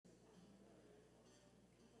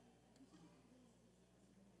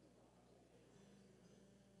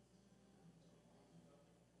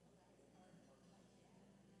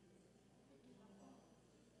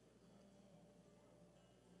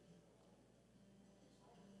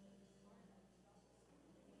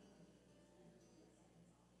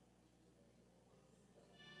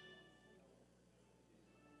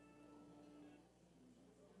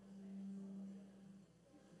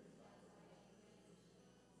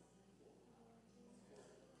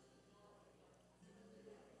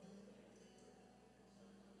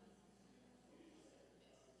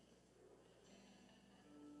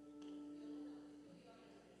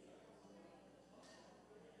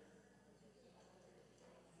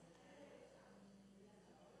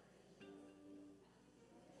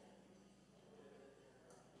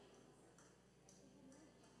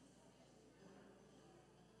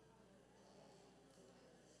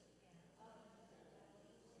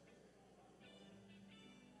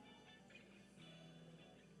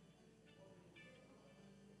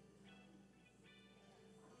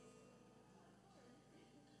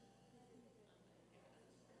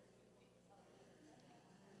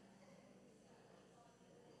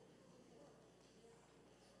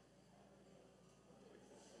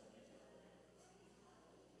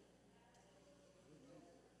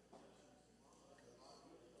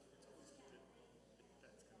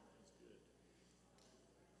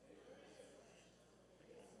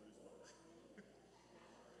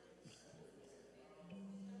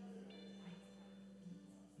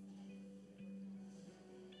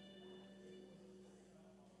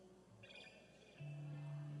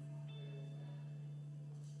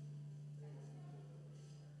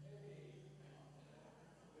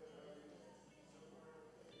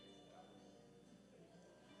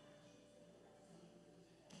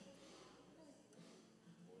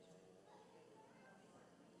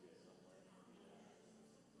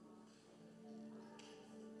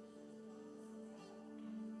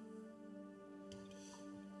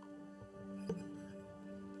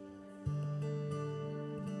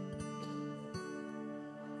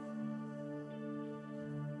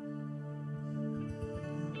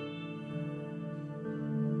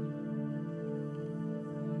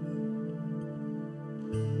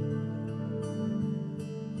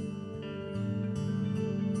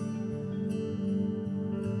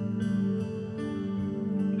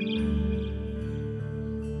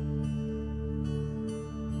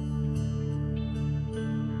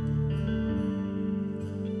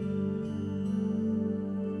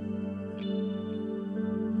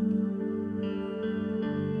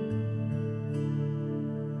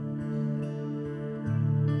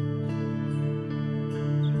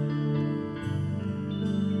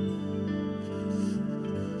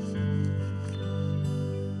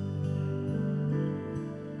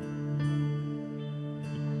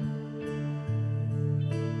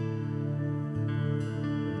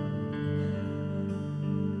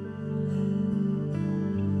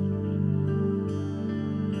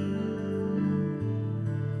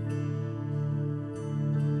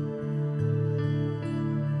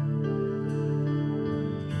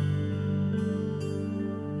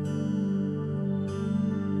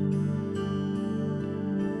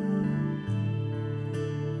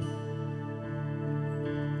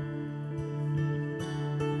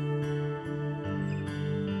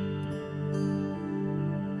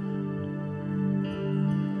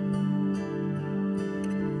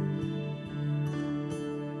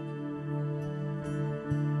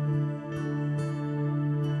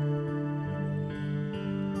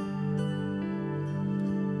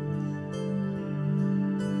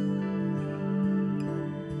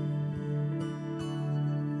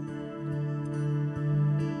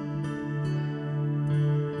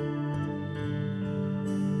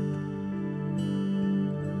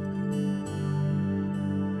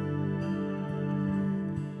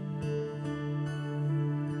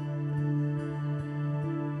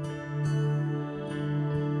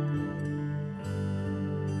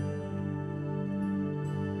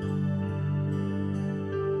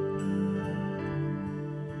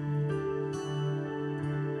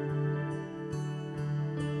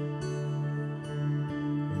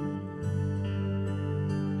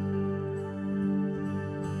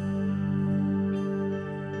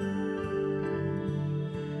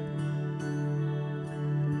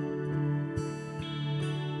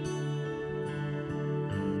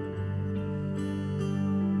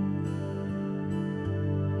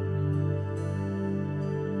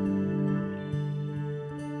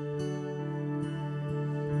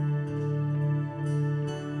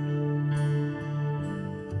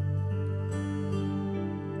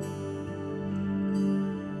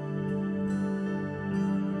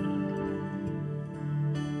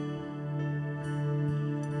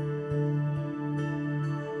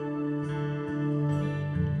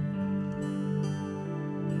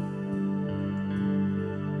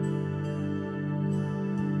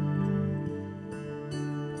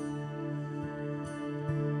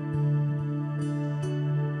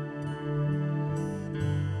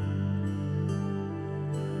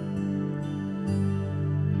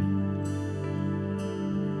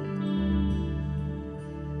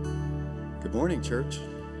Good morning, church.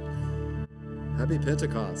 Happy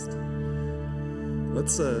Pentecost.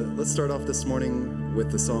 Let's start off this morning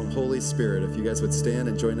with the song Holy Spirit. If you guys would stand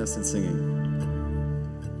and join us in singing.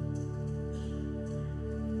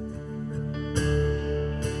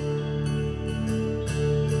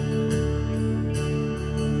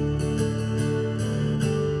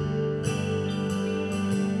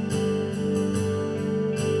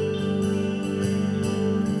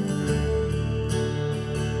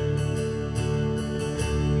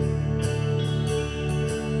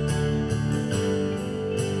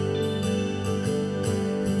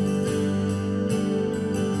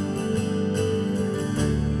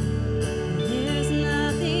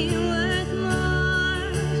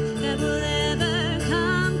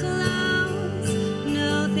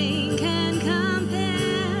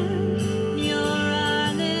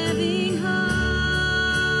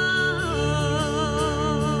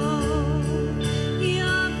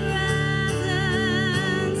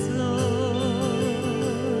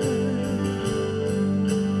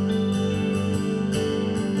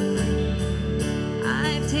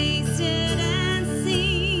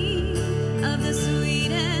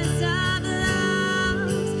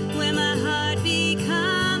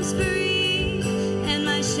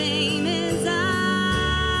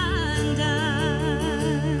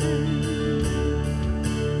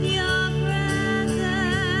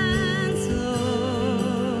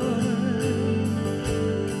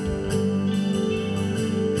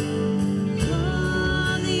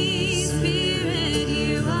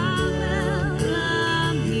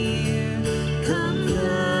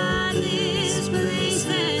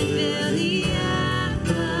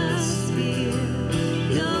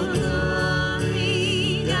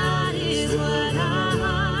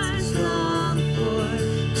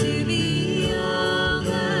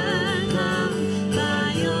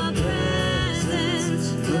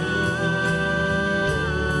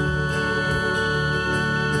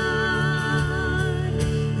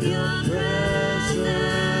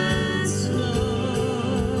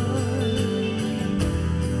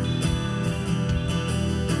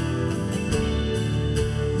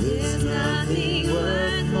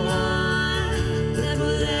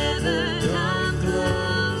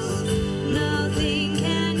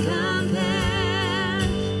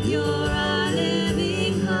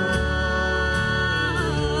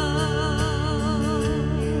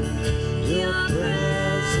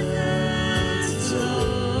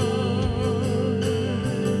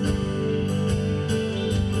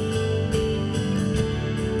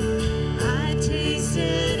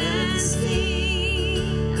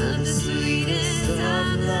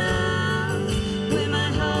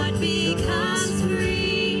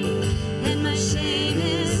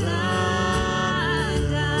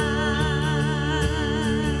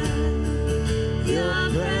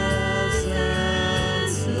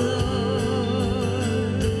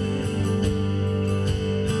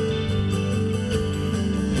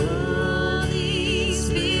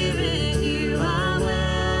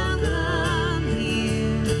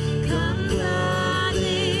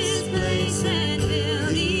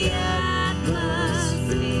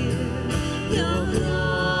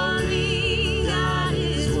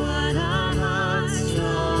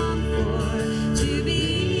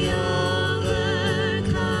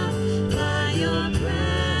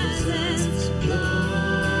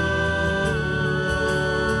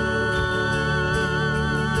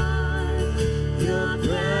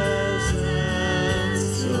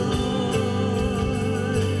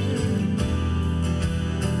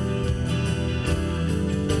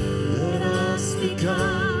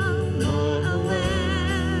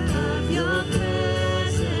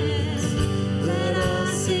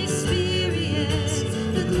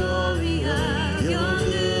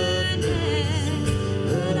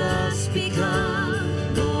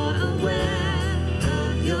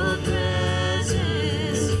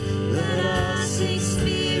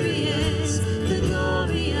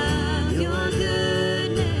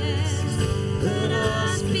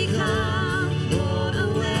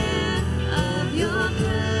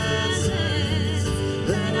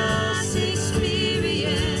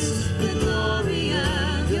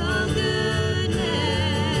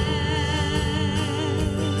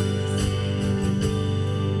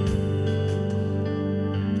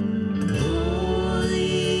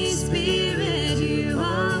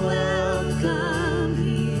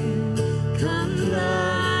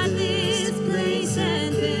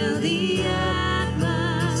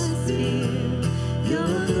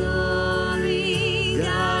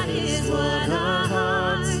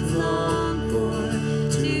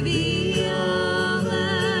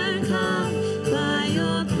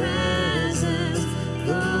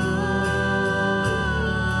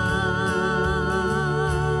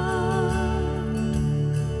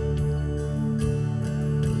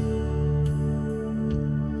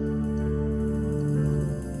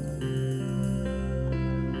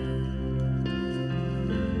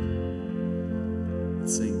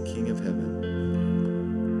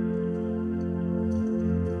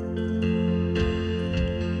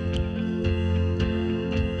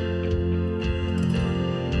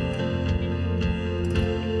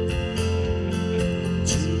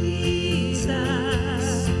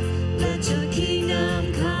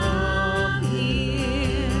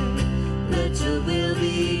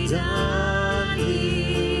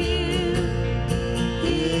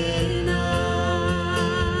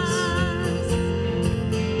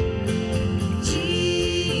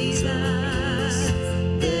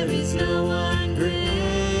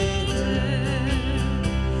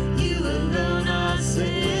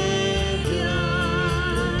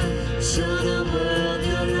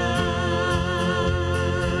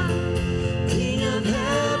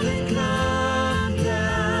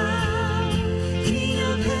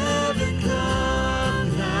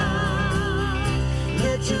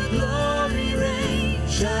 Let your glory reign,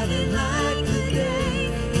 shining like the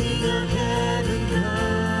day. King of heaven come.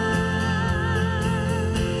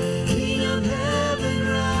 King of heaven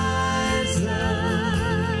rise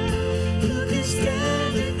up. Who can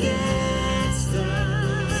stand against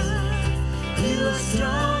us? You are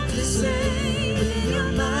strong to save in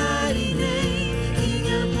your mighty name.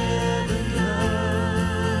 King of heaven come.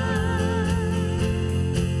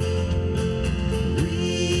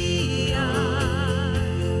 We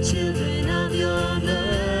are children of your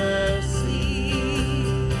mercy.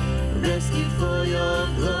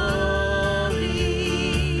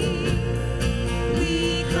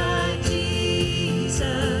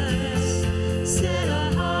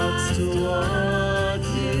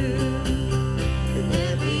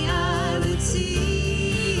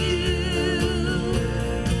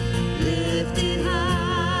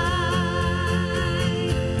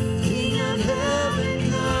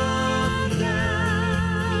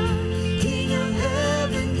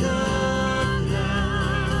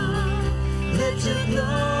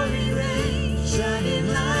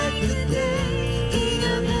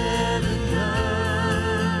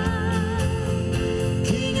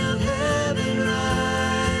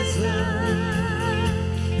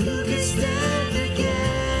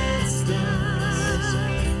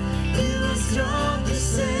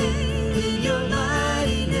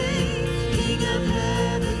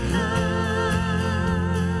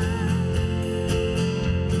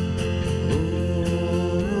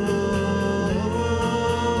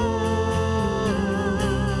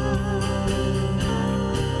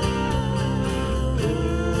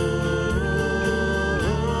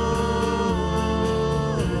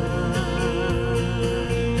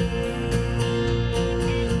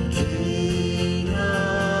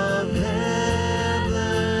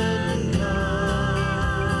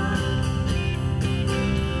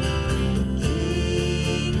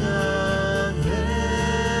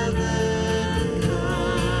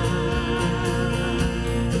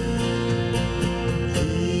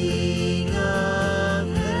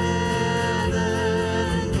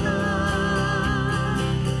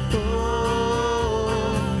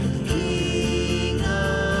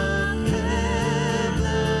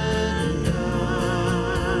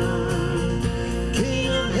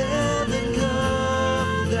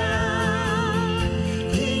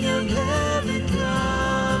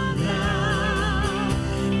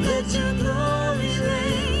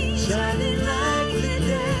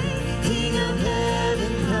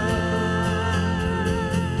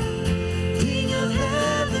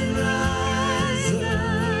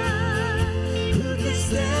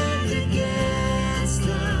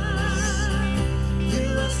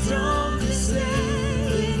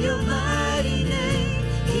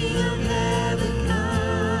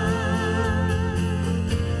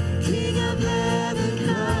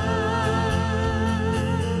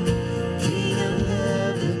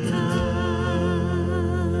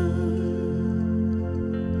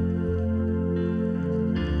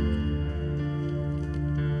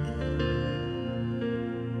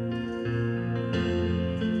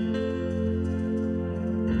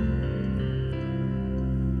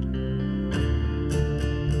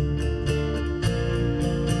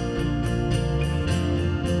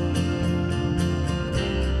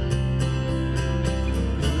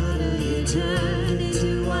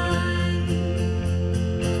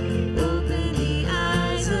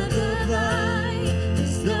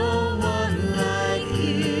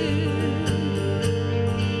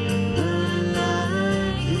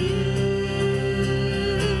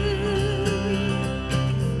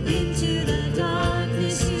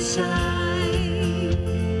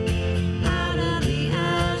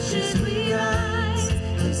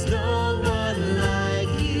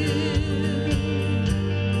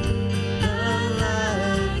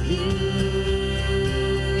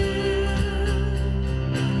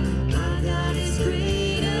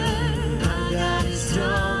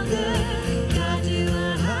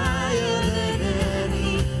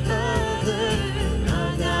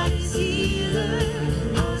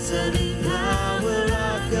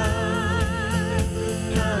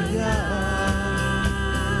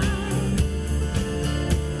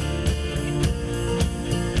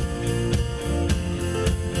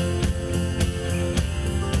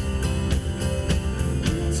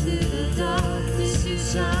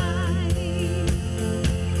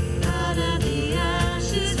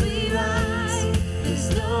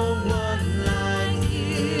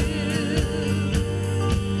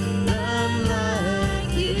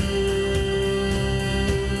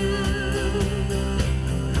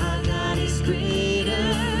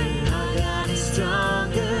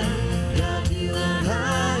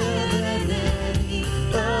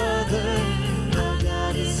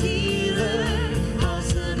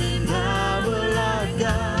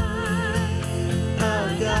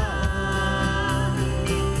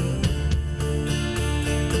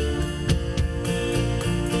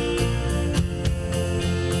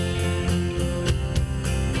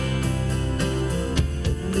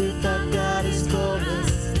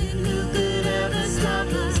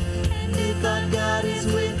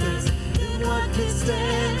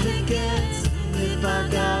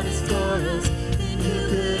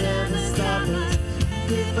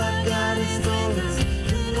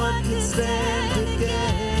 stand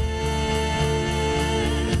against?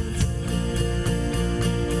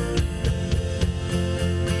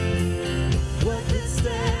 What could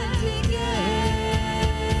stand against?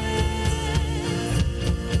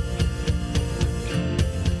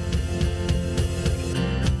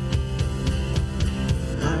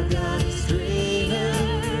 Our God is greater,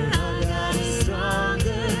 our God is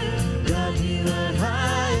stronger. God, you are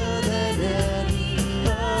higher than any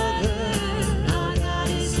other. Our God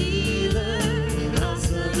is healer,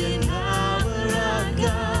 awesome in power. Our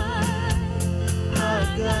God, our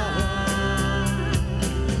God.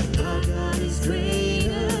 Our God is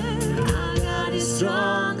greater, our God is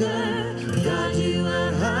stronger. God, you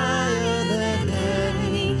are higher than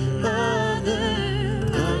any other.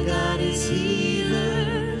 Our God is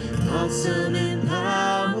healer, awesome in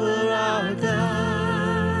power. Our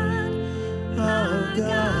God, our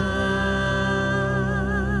God.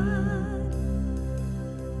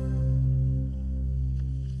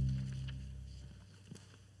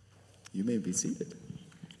 You may be seated.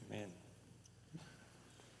 Amen.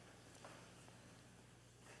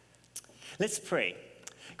 Let's pray.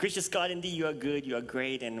 Gracious God, indeed you are good, you are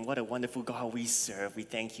great, and what a wonderful God we serve. We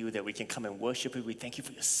thank you that we can come and worship you. We thank you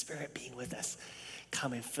for your Spirit being with us.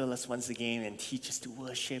 Come and fill us once again and teach us to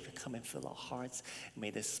worship. Come and fill our hearts. May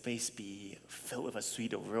this space be filled with a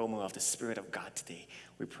sweet aroma of the Spirit of God today.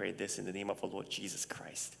 We pray this in the name of our Lord Jesus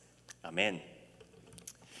Christ. Amen.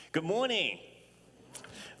 Good morning.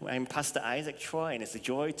 I'm Pastor Isaac Troy, and it's a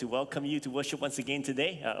joy to welcome you to worship once again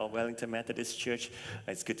today at Wellington Methodist Church.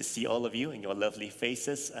 It's good to see all of you and your lovely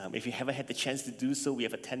faces. If you haven't had the chance to do so, we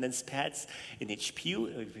have attendance pads in each pew.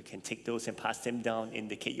 You can take those and pass them down,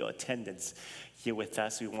 indicate your attendance here with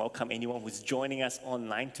us. We welcome anyone who's joining us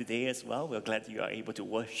online today as well. We're glad you are able to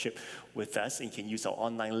worship with us, and you can use our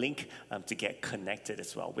online link to get connected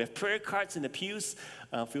as well. We have prayer cards in the pews.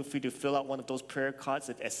 Feel free to fill out one of those prayer cards.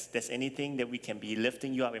 If there's anything that we can be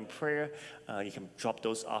lifting you up in prayer, you can drop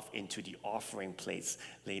those off into the offering plates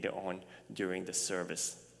later on during the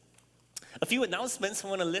service. A few announcements I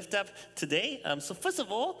want to lift up today. So first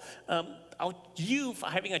of all, our youth are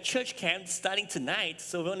having a church camp starting tonight.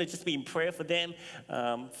 So we want to just be in prayer for them,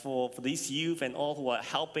 for these youth and all who are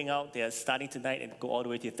helping out. They are starting tonight and go all the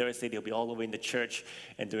way to Thursday. They'll be all over in the church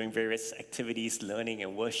and doing various activities, learning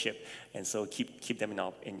and worship. And so keep them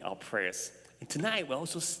in our prayers. And tonight we're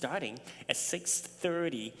also starting at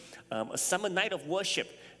 6:30, a summer night of worship.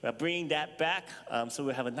 We're bringing that back, so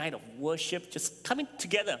we'll have a night of worship, just coming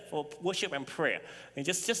together for worship and prayer. And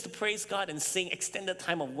just to praise God and sing extended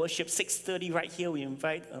time of worship, 6:30 right here. We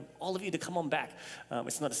invite all of you to come on back.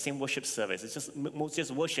 It's not the same worship service. It's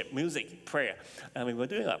just worship, music, prayer. We're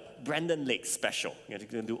doing a Brandon Lake special. We're going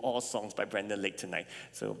to do all songs by Brandon Lake tonight.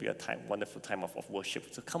 So it'll be a wonderful time of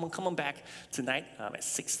worship. So come on back tonight at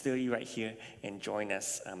 6:30 right here and join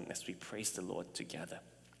us as we praise the Lord together.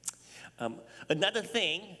 Another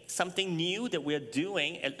thing, something new that we're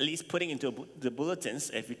doing, at least putting into the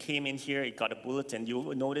bulletins. If you came in here, you got a bulletin, you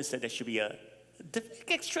will notice that there should be a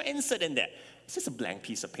extra insert in there. It's just a blank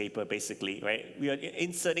piece of paper, basically, right? We are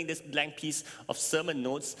inserting this blank piece of sermon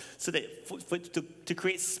notes so that to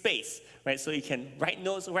create space, right? So you can write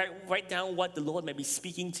notes, write down what the Lord may be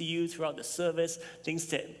speaking to you throughout the service, things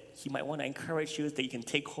that He might want to encourage you that you can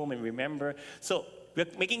take home and remember. So we're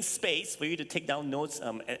making space for you to take down notes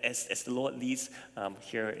as the Lord leads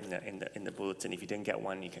here in the bulletin. If you didn't get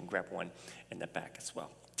one, you can grab one in the back as well.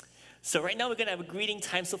 So right now we're going to have a greeting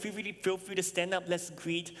time. So feel free to stand up. Let's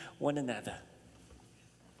greet one another.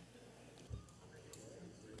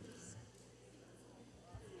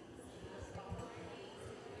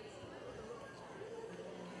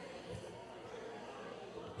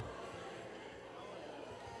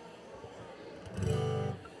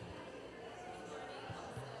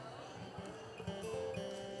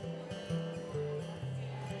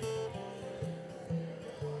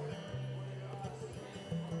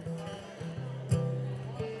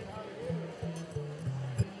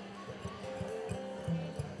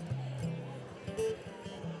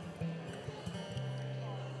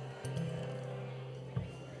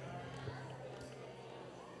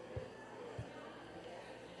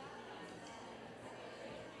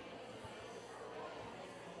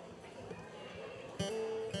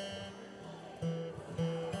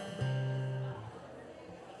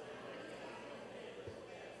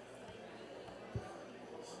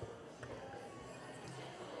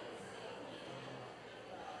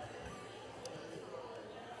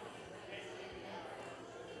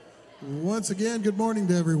 Once again, good morning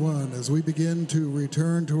to everyone. As we begin to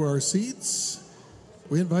return to our seats,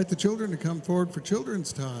 we invite the children to come forward for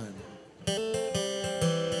children's time.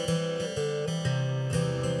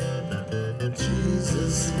 that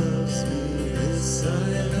Jesus loves me, this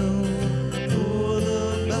I know, for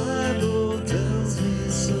the Bible tells me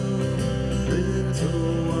so.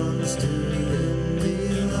 Little ones to him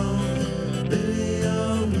belong, they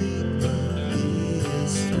are weak but he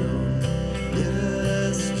is strong.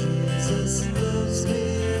 Yes, Jesus loves me.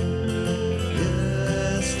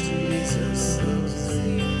 Yes, Jesus loves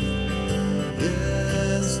me.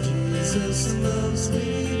 Yes, Jesus loves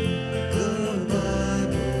me. The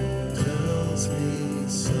Bible tells me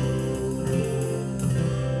so.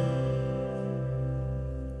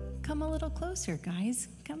 Come a little closer, guys.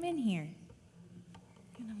 Come in here.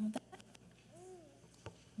 You gonna hold that?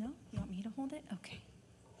 No? You want me to hold it? Okay.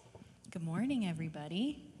 Good morning,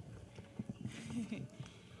 everybody.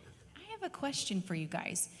 I have a question for you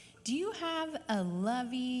guys. Do you have a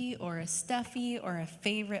lovey or a stuffy or a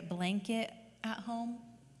favorite blanket at home?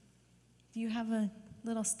 Do you have a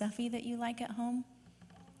little stuffy that you like at home?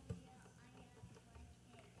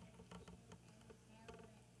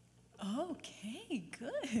 Okay,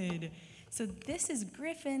 good. So this is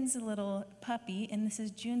Griffin's little puppy, and this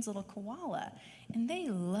is June's little koala, and they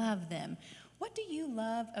love them. What do you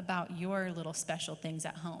love about your little special things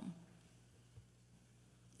at home?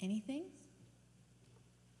 Anything?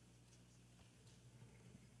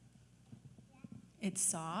 It's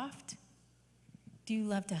soft. Do you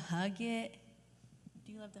love to hug it?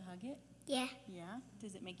 Do you love to hug it? Yeah. Yeah.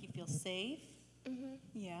 Does it make you feel safe? Mhm.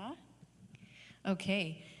 Yeah.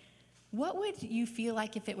 Okay. What would you feel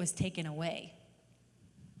like if it was taken away?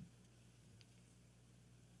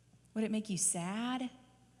 Would it make you sad?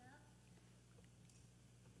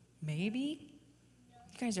 Maybe?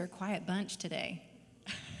 You guys are a quiet bunch today.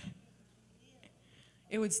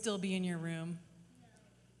 It would still be in your room?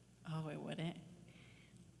 Oh, it wouldn't.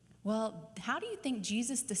 Well, how do you think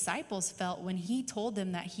Jesus' disciples felt when he told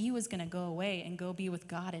them that he was going to go away and go be with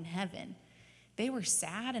God in heaven? They were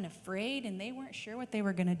sad and afraid, and they weren't sure what they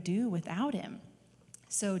were going to do without him.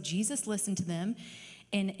 So Jesus listened to them,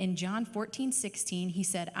 and in John 14:16, he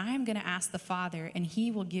said, I am going to ask the Father, and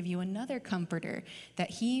he will give you another comforter,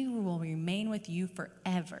 that he will remain with you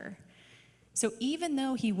forever. So even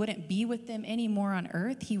though he wouldn't be with them anymore on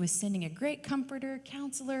earth, he was sending a great comforter,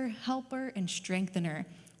 counselor, helper, and strengthener.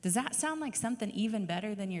 Does that sound like something even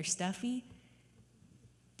better than your stuffy?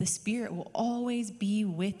 The Spirit will always be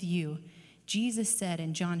with you. Jesus said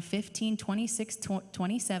in John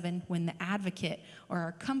 15:26-27, when the advocate or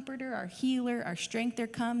our comforter, our healer, our strengthener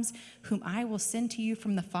comes, whom I will send to you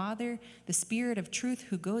from the Father, the Spirit of truth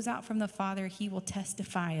who goes out from the Father, he will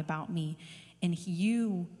testify about me. And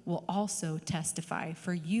you will also testify,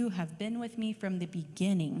 for you have been with me from the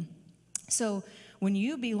beginning. So when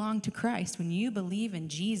you belong to Christ, when you believe in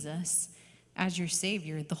Jesus as your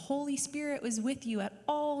Savior, the Holy Spirit was with you at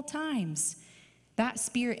all times. That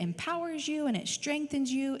Spirit empowers you, and it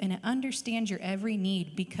strengthens you, and it understands your every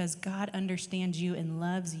need because God understands you and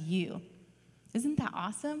loves you. Isn't that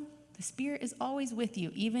awesome? The Spirit is always with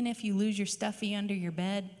you. Even if you lose your stuffy under your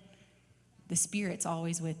bed, the Spirit's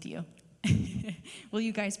always with you. Will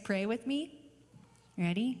you guys pray with me?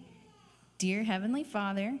 Ready? Dear Heavenly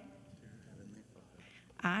Father,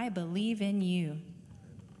 I believe in you.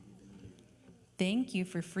 Thank you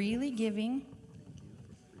for freely giving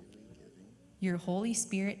your Holy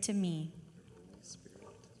Spirit to me.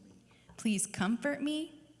 Please comfort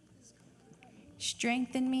me,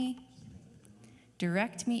 strengthen me,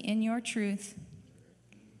 direct me in your truth,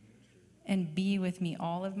 and be with me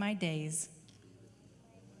all of my days.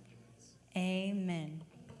 Amen.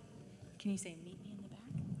 Can you say, meet me in the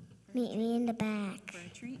back? Meet me in the back For a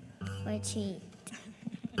treat? for a treat.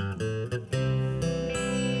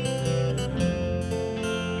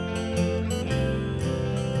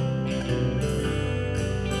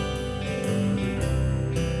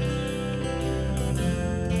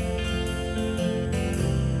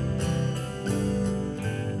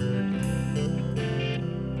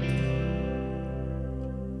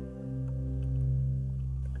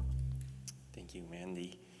 Thank you,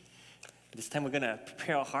 Mandy. This time we're going to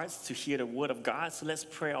prepare our hearts to hear the word of God. So let's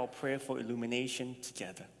pray our prayer for illumination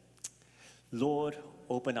together. Lord,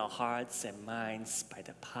 open our hearts and minds by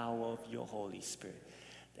the power of your Holy Spirit,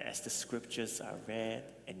 that as the scriptures are read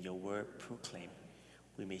and your word proclaimed,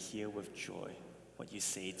 we may hear with joy what you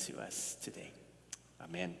say to us today.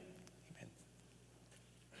 Amen. Amen.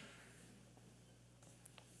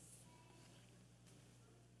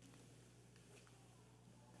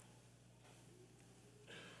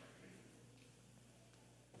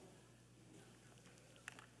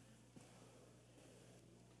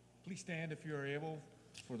 Please stand if you are able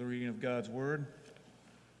for the reading of God's Word.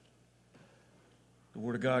 The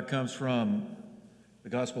Word of God comes from the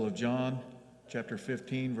Gospel of John, chapter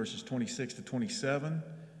 15, verses 26 to 27,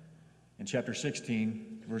 and chapter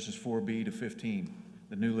 16, verses 4b to 15,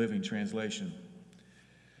 the New Living Translation.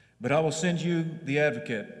 But I will send you the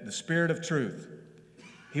advocate, the Spirit of truth.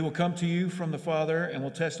 He will come to you from the Father and will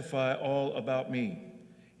testify all about me.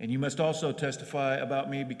 And you must also testify about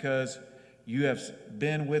me because you have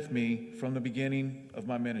been with me from the beginning of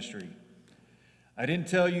my ministry. I didn't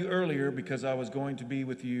tell you earlier because I was going to be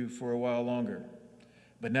with you for a while longer.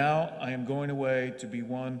 But now I am going away to the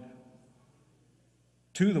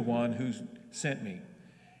one who sent me.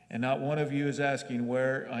 And not one of you is asking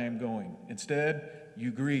where I am going. Instead,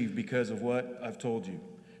 you grieve because of what I've told you.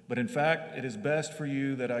 But in fact, it is best for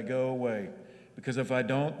you that I go away, because if I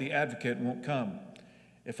don't, the advocate won't come.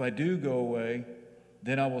 If I do go away,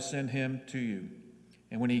 then I will send him to you.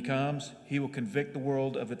 And when he comes, he will convict the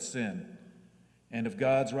world of its sin, and of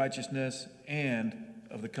God's righteousness, and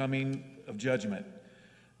of the coming of judgment.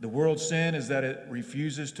 The world's sin is that it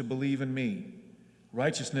refuses to believe in me.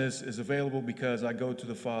 Righteousness is available because I go to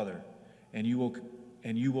the Father, and you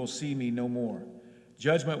will see me no more.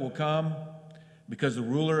 Judgment will come because the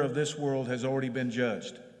ruler of this world has already been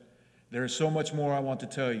judged. There is so much more I want to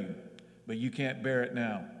tell you, but you can't bear it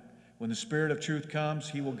now. When the Spirit of truth comes,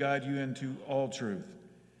 he will guide you into all truth.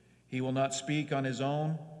 He will not speak on his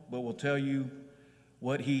own, but will tell you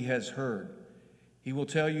what he has heard. He will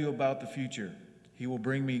tell you about the future. He will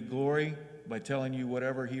bring me glory by telling you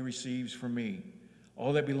whatever he receives from me.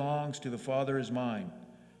 All that belongs to the Father is mine.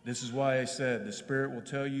 This is why I said, the Spirit will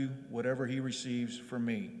tell you whatever he receives from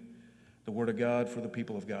me. The word of God for the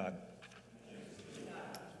people of God.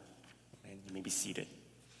 And you may be seated.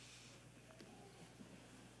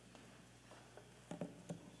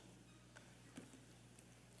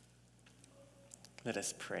 Let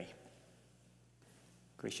us pray.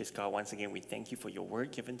 Gracious God, once again, we thank you for your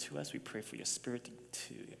word given to us. We pray for your Spirit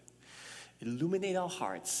to illuminate our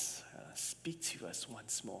hearts, speak to us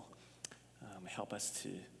once more. Help us to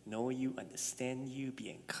know you, understand you,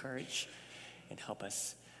 be encouraged, and help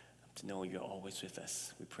us to know you're always with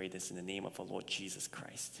us. We pray this in the name of our Lord Jesus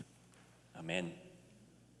Christ. Amen.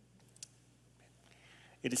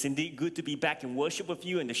 It is indeed good to be back in worship with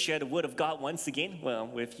you and to share the word of God once again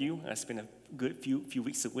with you. It's been a good few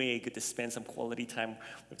weeks away. Good to spend some quality time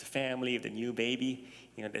with the family, with the new baby.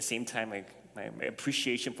 At the same time, my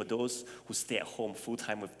appreciation for those who stay at home full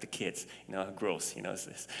time with the kids. Gross.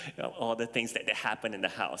 All the things that happen in the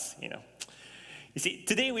house. You see,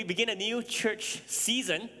 today we begin a new church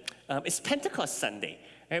season. It's Pentecost Sunday.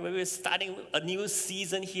 Right, we're starting a new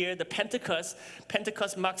season here. The Pentecost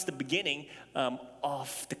marks the beginning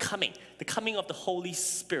of the coming of the Holy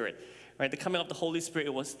Spirit. Right, the coming of the Holy Spirit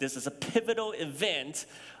this is a pivotal event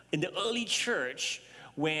in the early church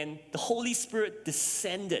when the Holy Spirit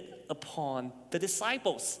descended upon the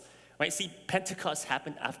disciples. Right, see, Pentecost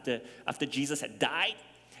happened after Jesus had died.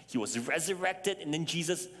 He was resurrected, and then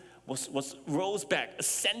Jesus rose back,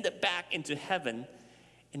 ascended back into heaven.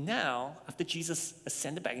 And now, after Jesus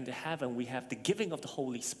ascended back into heaven, we have the giving of the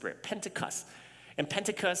Holy Spirit, Pentecost. And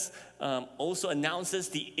Pentecost also announces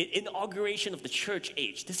the inauguration of the church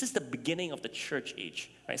age. This is the beginning of the church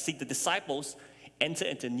age. Right? See, the disciples enter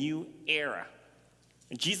into a new era.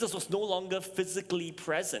 And Jesus was no longer physically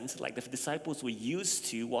present like the disciples were used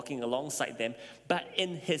to, walking alongside them. But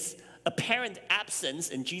in his apparent absence,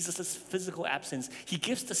 in Jesus' physical absence, he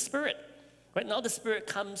gives the Spirit. Right now, the Spirit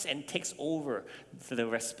comes and takes over the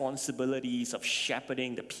responsibilities of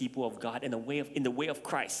shepherding the people of God in the way of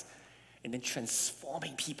Christ, and then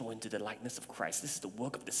transforming people into the likeness of Christ. This is the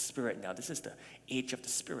work of the Spirit now. This is the age of the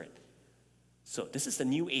Spirit. So this is the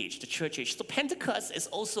new age, the church age. So Pentecost is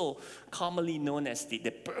also commonly known as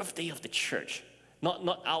the birthday of the church.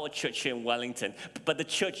 Not our church here in Wellington, but the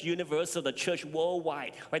church universal, the church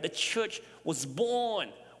worldwide. Right? The church was born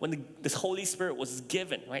when the Holy Spirit was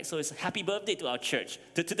given, right? So it's a happy birthday to our church,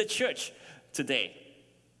 to the church today.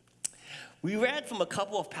 We read from a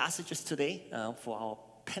couple of passages today for our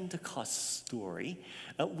Pentecost story.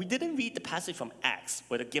 We didn't read the passage from Acts,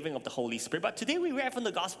 where the giving of the Holy Spirit, but today we read from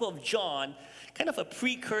the Gospel of John, kind of a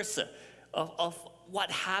precursor of what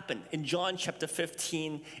happened in John chapter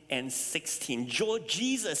 15 and 16.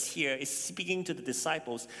 Jesus here is speaking to the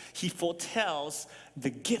disciples. He foretells the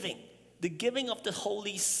giving of the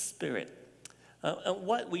Holy Spirit. And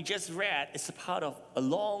what we just read is a part of a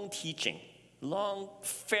long teaching, long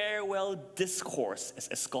farewell discourse,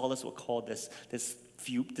 as scholars will call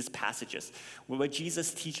these passages, where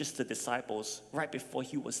Jesus teaches the disciples right before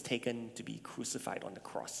he was taken to be crucified on the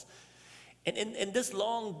cross. And in this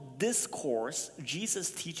long discourse,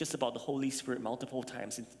 Jesus teaches about the Holy Spirit multiple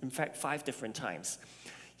times, in fact, 5 different times.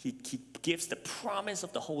 He gives the promise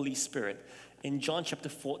of the Holy Spirit In John chapter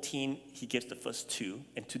 14, he gives the first two.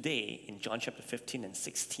 And today, in John chapter 15 and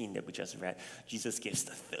 16 that we just read, Jesus gives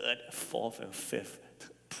the third, fourth, and fifth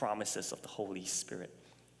promises of the Holy Spirit.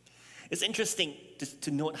 It's interesting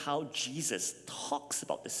to note how Jesus talks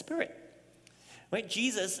about the Spirit. Right?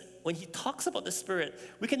 Jesus, when he talks about the Spirit,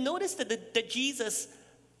 we can notice that Jesus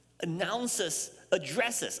addresses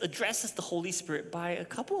the Holy Spirit by a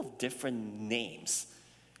couple of different names.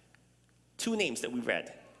 Two names that we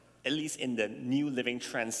read, at least in the New Living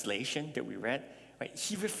Translation that we read. Right?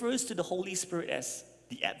 He refers to the Holy Spirit as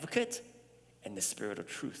the Advocate and the Spirit of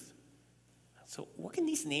Truth. So what can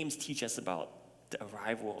these names teach us about the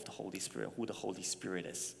arrival of the Holy Spirit, who the Holy Spirit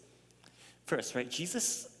is? First, right,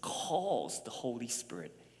 Jesus calls the Holy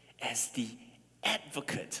Spirit as the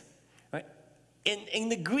Advocate. Right? In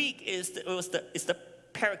the Greek, it's the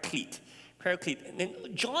Paraclete. And then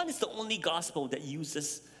John is the only gospel that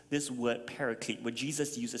uses this word Paraclete, where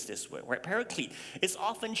Jesus uses this word. Right? Paraclete is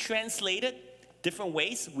often translated different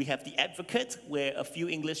ways. We have the Advocate, where a few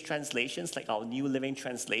English translations, like our New Living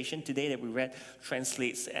Translation today that we read,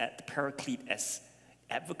 translates the Paraclete as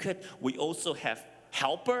Advocate. We also have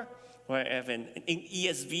Helper, where an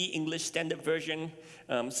ESV, English Standard Version,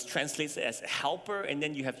 translates it as Helper, and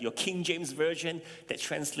then you have your King James Version that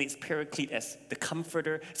translates Paraclete as the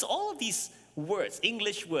Comforter. So all of these words,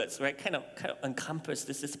 English words, right, kind of encompass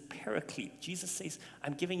this Paraclete. Jesus says,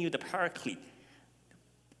 I'm giving you the Paraclete,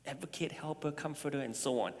 Advocate, Helper, Comforter, and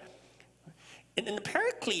so on. And the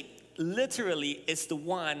Paraclete literally is the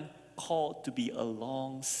one called to be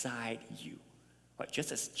alongside you, right?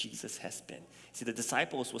 Just as Jesus has been. See, the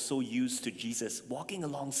disciples were so used to Jesus walking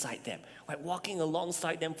alongside them, right? Walking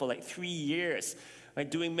alongside them for like 3 years, right?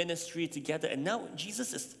 Doing ministry together. And now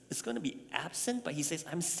Jesus is going to be absent, but he says,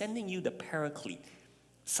 I'm sending you the Paraclete,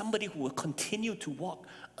 somebody who will continue to walk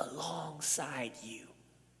alongside you.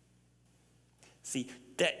 See,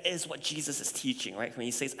 that is what Jesus is teaching, right? When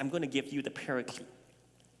he says, I'm going to give you the Paraclete.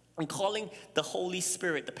 I'm calling the Holy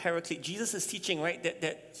Spirit the Paraclete. Jesus is teaching, right,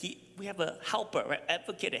 that we have a helper, right?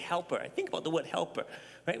 Advocate, a helper. I think about the word helper,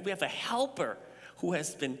 right? We have a helper who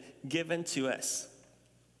has been given to us.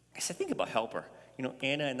 As I think about helper, you know,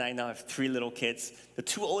 Anna and I now have 3 little kids. The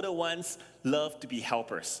 2 older ones love to be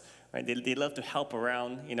helpers, right? They love to help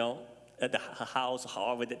around, you know, at the house,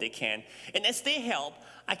 however that they can. And as they help,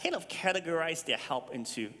 I kind of categorize their help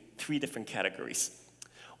into 3 different categories.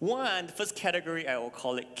 One, the first category, I will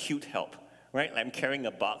call it cute help, right? Like I'm carrying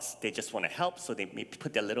a box, they just want to help, so they may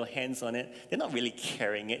put their little hands on it. They're not really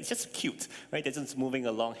carrying it, it's just cute, right? They're just moving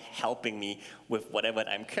along, helping me with whatever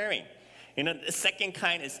I'm carrying. You know, the second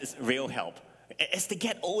kind is real help. As they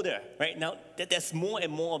get older, right, now there's more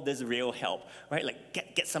and more of this real help, right?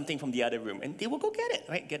 Like get something from the other room, and they will go get it,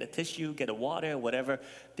 right? Get a tissue, get a water, whatever.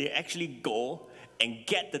 They actually go and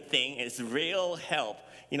get the thing. It's real help.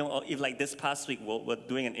 You know, if like this past week, we're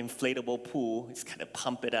doing an inflatable pool, it's kind of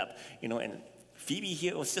pump it up, you know, and Phoebe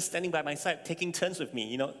here was just standing by my side, taking turns with me,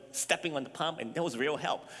 you know, stepping on the pump, and that was real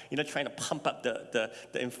help, you know, trying to pump up the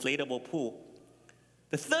inflatable pool.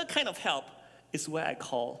 The third kind of help is what I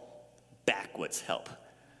call backwards help.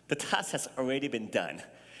 The task has already been done,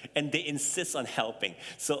 and they insist on helping.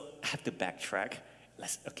 So I have to backtrack.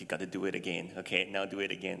 Okay, got to do it again. Okay, now do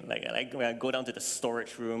it again. Like when I go down to the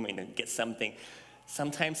storage room and then get something,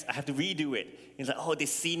 sometimes I have to redo it. It's like, oh, they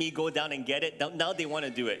see me go down and get it. Now they want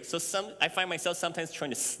to do it. So I find myself sometimes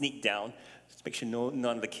trying to sneak down, just make sure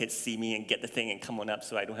none of the kids see me and get the thing and come on up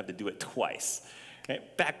so I don't have to do it twice.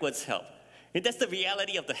 Right? Backwards help. And that's the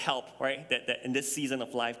reality of the help, right, that in this season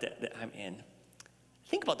of life that I'm in.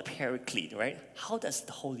 Think about the Paraclete, right? How does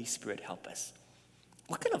the Holy Spirit help us?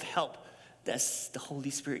 What kind of help does the Holy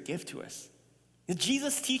Spirit give to us? And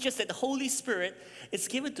Jesus teaches that the Holy Spirit is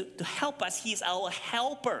given to help us. He is our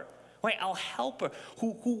helper, right? Our helper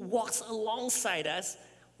who walks alongside us,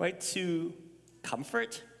 right, to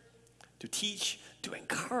comfort, to teach, to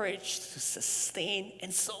encourage, to sustain,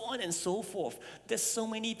 and so on and so forth. There's so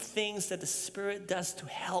many things that the Spirit does to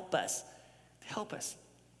help us.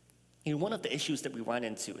 And one of the issues that we run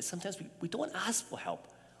into is sometimes we don't ask for help,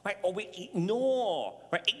 right? Or we ignore,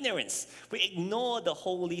 right? Ignorance. We ignore the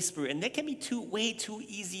Holy Spirit, and that can be way too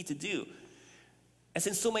easy to do. As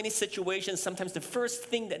in so many situations, sometimes the first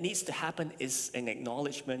thing that needs to happen is an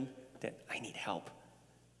acknowledgement that I need help.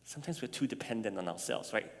 Sometimes we're too dependent on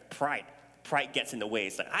ourselves, right? Pride gets in the way.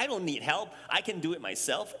 It's like, I don't need help. I can do it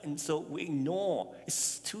myself. And so we ignore.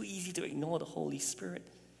 It's too easy to ignore the Holy Spirit.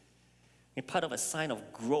 And part of a sign of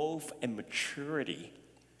growth and maturity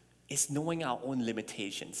is knowing our own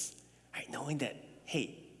limitations, right? Knowing that,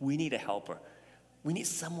 hey, we need a helper. We need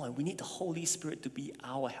someone. We need the Holy Spirit to be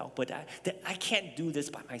our helper. That I can't do this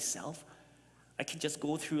by myself. I can just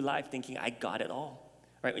go through life thinking I got it all.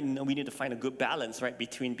 Right? We need to find a good balance, right,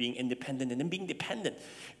 between being independent and then being dependent.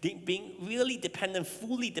 Being really dependent,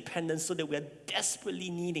 fully dependent, so that we are desperately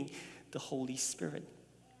needing the Holy Spirit.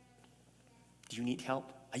 Do you need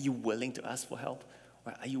help? Are you willing to ask for help?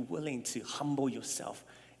 Or are you willing to humble yourself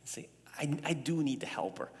and say, I do need the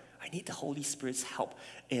helper. I need the Holy Spirit's help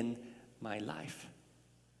in my life.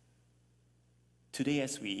 Today,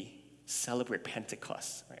 as we celebrate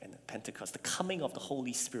Pentecost, right? And Pentecost, the coming of the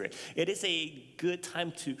Holy Spirit, it is a good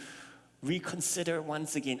time to reconsider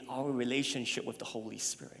once again our relationship with the Holy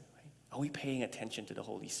Spirit. Right? Are we paying attention to the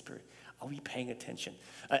Holy Spirit? Are we paying attention?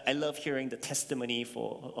 I love hearing the testimony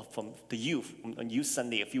from the youth on Youth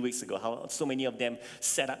Sunday a few weeks ago, how so many of them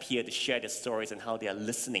set up here to share their stories and how they are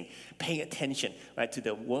listening, paying attention, right, to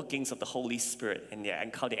the workings of the Holy Spirit and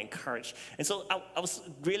how they're encouraged. And so I was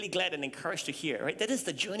really glad and encouraged to hear, right, that is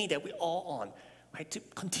the journey that we're all on, right, to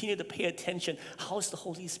continue to pay attention. How is the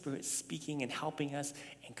Holy Spirit speaking and helping us,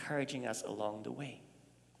 encouraging us along the way?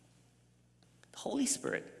 The Holy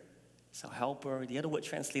Spirit is our helper. The other word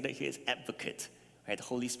translated here is advocate. Right? The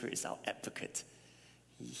Holy Spirit is our advocate.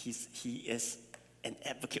 He is an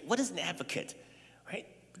advocate. What is an advocate? Right?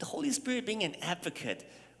 The Holy Spirit being an advocate,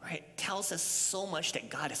 right, tells us so much that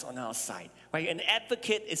God is on our side. Right? An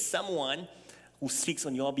advocate is someone who speaks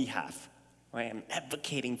on your behalf. Right? I'm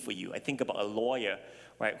advocating for you. I think about a lawyer,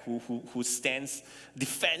 right, who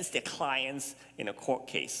defends their clients in a court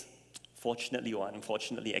case. Fortunately or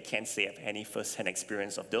unfortunately, I can't say I have any first-hand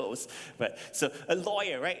experience of those. But so a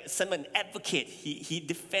lawyer, right? Someone, advocate, he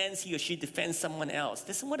or she defends someone else.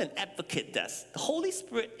 This is what an advocate does. The Holy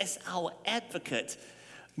Spirit as our advocate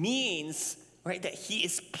means, right, that he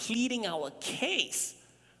is pleading our case,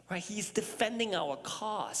 right? He's defending our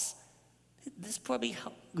cause. This probably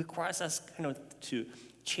requires us kind of to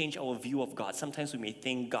change our view of God. Sometimes we may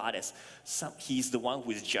think God as he's the one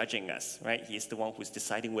who is judging us, right? He's the one who's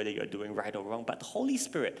deciding whether you're doing right or wrong. But the Holy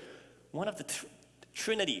Spirit, one of the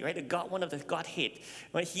Trinity, right? One of the Godhead,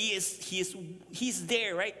 right? He's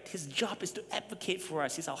there, right? His job is to advocate for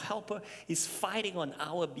us. He's our helper. He's fighting on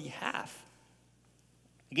our behalf.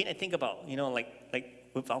 Again, I think about, like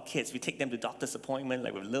with our kids, we take them to doctor's appointment,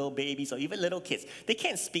 like with little babies or even little kids. They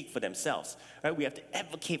can't speak for themselves, right? We have to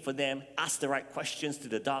advocate for them, ask the right questions to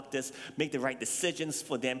the doctors, make the right decisions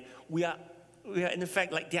for them. We are in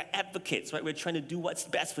fact like their advocates, right? We're trying to do what's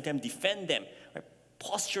best for them, defend them, right?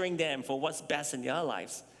 Posturing them for what's best in their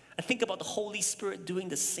lives. I think about the Holy Spirit doing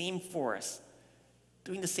the same for us,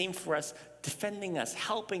 defending us,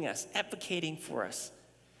 helping us, advocating for us.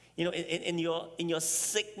 In your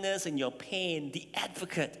sickness and your pain, the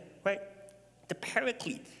advocate, right? The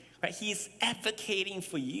paraclete, right? He is advocating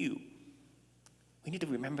for you. We need to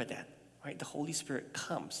remember that, right? The Holy Spirit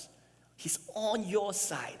comes. He's on your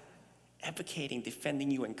side, advocating,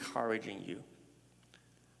 defending you, encouraging you.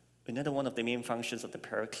 Another one of the main functions of the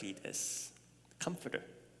paraclete is comforter,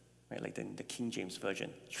 right? Like the King James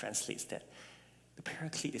Version translates that. The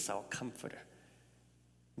paraclete is our comforter.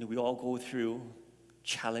 We all go through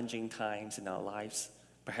challenging times in our lives.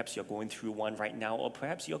 Perhaps you're going through one right now, or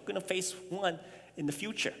perhaps you're going to face one in the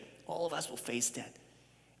future. All of us will face that.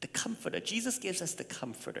 The comforter, Jesus gives us the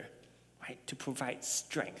comforter, right, to provide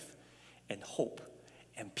strength and hope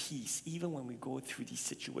and peace, even when we go through these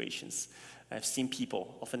situations. I've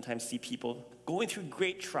oftentimes see people going through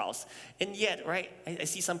great trials, and yet, right, I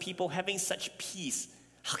see some people having such peace.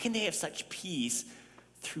 How can they have such peace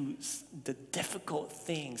through the difficult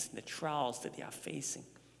things, the trials that they are facing?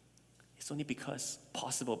 It's only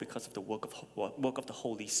possible because of the work of the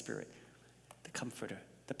Holy Spirit, the comforter,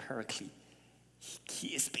 the paraclete. He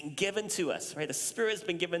has been given to us, right? The Spirit has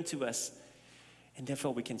been given to us. And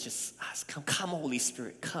therefore we can just ask, come Holy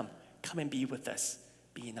Spirit, come and be with us,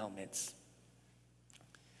 be in our midst.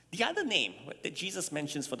 The other name that Jesus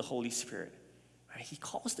mentions for the Holy Spirit, right? He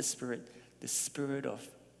calls the Spirit of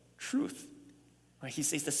truth. Right? He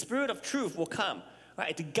says the Spirit of truth will come,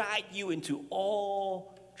 right, to guide you into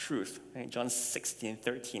all truth. Right? John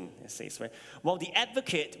 16:13 it says, right? Well, the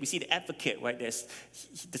advocate, we see the advocate, right?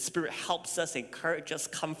 The Spirit helps us, encourages us,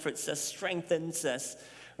 comforts us, strengthens us.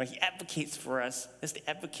 Right? He advocates for us. That's the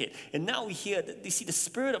advocate. And now we see the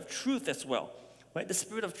Spirit of truth as well. Right? The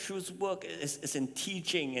Spirit of truth's work is in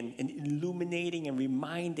teaching and illuminating and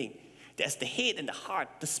reminding. That's the head and the heart.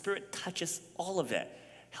 The Spirit touches all of that.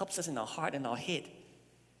 Helps us in our heart and our head.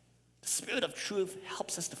 The Spirit of truth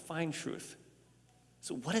helps us to find truth.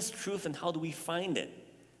 So what is truth and how do we find it?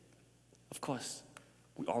 Of course,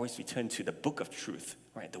 we always return to the book of truth,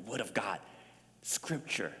 right? The Word of God.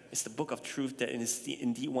 Scripture is the book of truth that is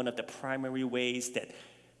indeed one of the primary ways that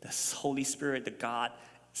the Holy Spirit, the God,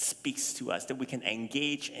 speaks to us that we can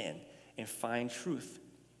engage in and find truth.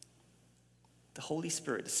 The Holy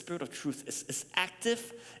Spirit, the Spirit of truth, is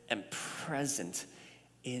active and present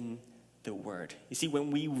in the Word. You see,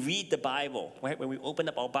 when we read the Bible, right, when we open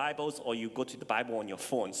up our Bibles, or you go to the Bible on your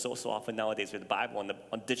phone, so often nowadays with the Bible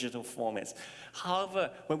on digital formats.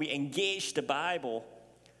 However, when we engage the Bible,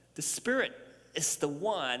 the Spirit is the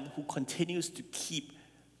one who continues to keep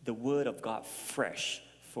the Word of God fresh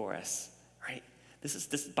for us, right?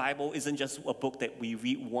 This Bible isn't just a book that we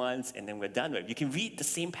read once and then we're done with. You can read the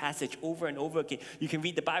same passage over and over again. You can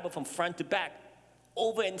read the Bible from front to back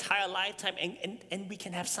over an entire lifetime, and we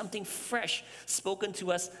can have something fresh spoken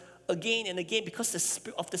to us again and again because the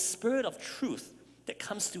Spirit of truth that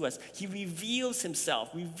comes to us. He reveals himself,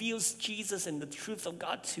 reveals Jesus and the truth of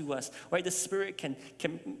God to us, right? The Spirit can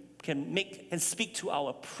speak to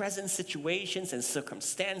our present situations and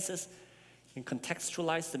circumstances and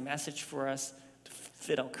contextualize the message for us to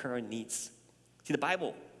fit our current needs. See, the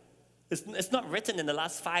Bible, it's not written in the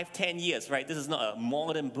last 5-10 years, right? This is not a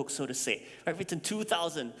modern book, so to say, right? Written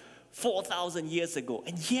 2,000, 4,000 years ago,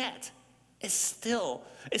 and yet it's still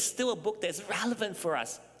a book that's relevant for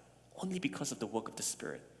us only because of the work of the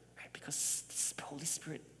Spirit, right? Because the Holy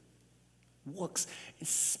Spirit works and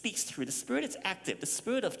speaks through. The Spirit is active. The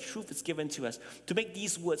Spirit of truth is given to us to make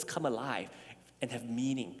these words come alive and have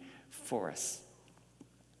meaning for us.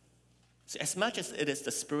 So as much as it is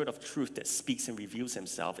the Spirit of truth that speaks and reveals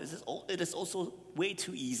himself, it is also way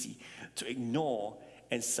too easy to ignore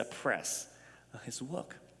and suppress his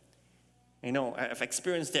work. You know, I've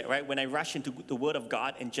experienced that, right? When I rush into the Word of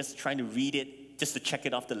God and just trying to read it, just to check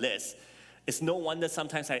it off the list, it's no wonder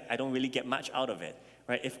sometimes I don't really get much out of it,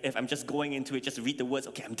 right? If I'm just going into it, just read the words,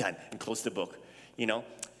 okay, I'm done, and close the book, you know?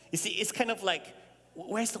 You see, it's kind of like,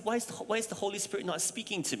 why is the Holy Spirit not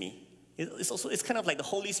speaking to me? It's kind of like the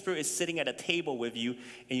Holy Spirit is sitting at a table with you,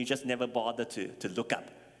 and you just never bother to look up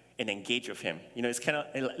and engage with him. You know,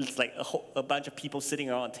 it's like a bunch of people sitting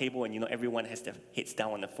around a table, and you know, everyone has their heads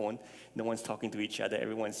down on the phone. No one's talking to each other.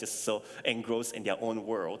 Everyone's just so engrossed in their own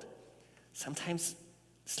world. Sometimes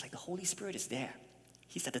it's like the Holy Spirit is there.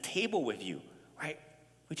 He's at the table with you, right?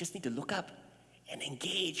 We just need to look up and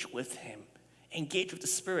engage with him. Engage with the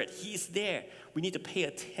Spirit. He's there. We need to pay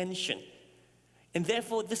attention. And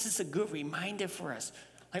therefore, this is a good reminder for us.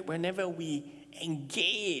 Like whenever we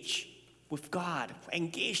engage with God,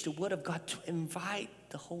 engage the Word of God, to invite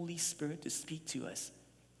the Holy Spirit to speak to us.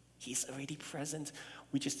 He's already present.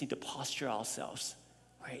 We just need to posture ourselves,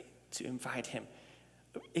 right, to invite him.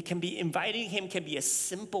 Inviting him can be as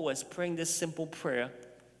simple as praying this simple prayer,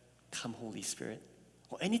 "Come, Holy Spirit,"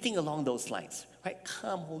 or anything along those lines, right?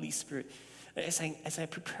 "Come, Holy Spirit." As I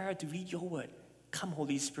prepare to read your word, "Come,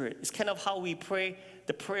 Holy Spirit." It's kind of how we pray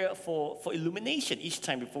the prayer for illumination each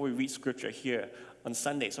time before we read scripture here on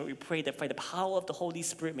Sunday. So we pray that by the power of the Holy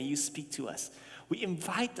Spirit, may you speak to us. We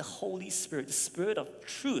invite the Holy Spirit, the Spirit of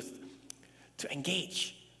truth, to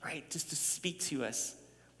engage, right? Just to speak to us.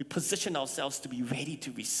 We position ourselves to be ready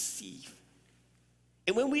to receive.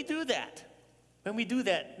 And when we do that,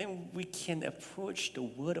 then we can approach the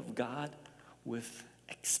Word of God with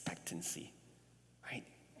expectancy, right?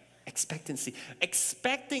 Expectancy.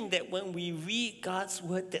 Expecting that when we read God's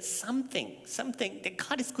Word, that something that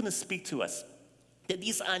God is going to speak to us. That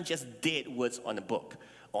these aren't just dead words on a book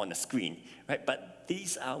or on a screen, right? But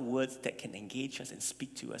these are words that can engage us and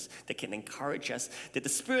speak to us, that can encourage us, that the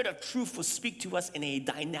Spirit of truth will speak to us in a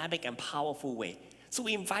dynamic and powerful way. So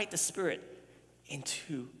we invite the Spirit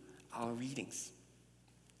into our readings.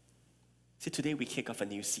 See, today we kick off a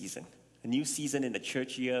new season in the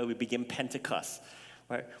church year. We begin Pentecost,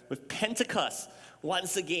 right? With Pentecost,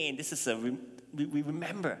 once again, we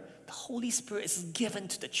remember the Holy Spirit is given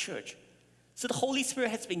to the church. So the Holy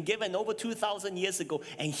Spirit has been given over 2,000 years ago,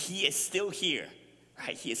 and he is still here,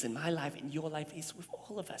 right? He is in my life, in your life, he's with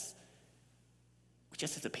all of us. We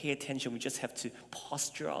just have to pay attention. We just have to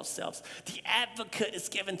posture ourselves. The advocate is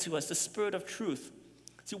given to us, the Spirit of truth.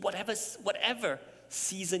 See, whatever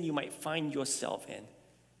season you might find yourself in,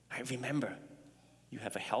 right? Remember, you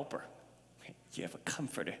have a helper, right? You have a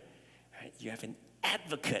comforter, right? You have an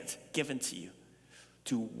advocate given to you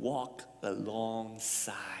to walk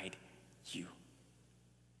alongside you.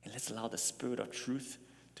 And let's allow the Spirit of truth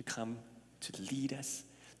to come to lead us,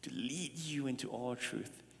 to lead you into all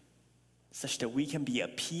truth, such that we can be a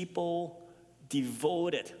people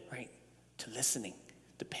devoted, right, to listening,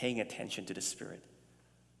 to paying attention to the Spirit,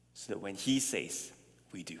 so that when he says,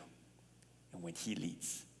 we do, and when he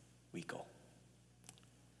leads, we go.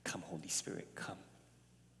 Come, Holy Spirit, come.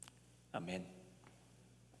 Amen.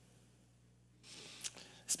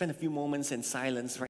 Spend a few moments in silence right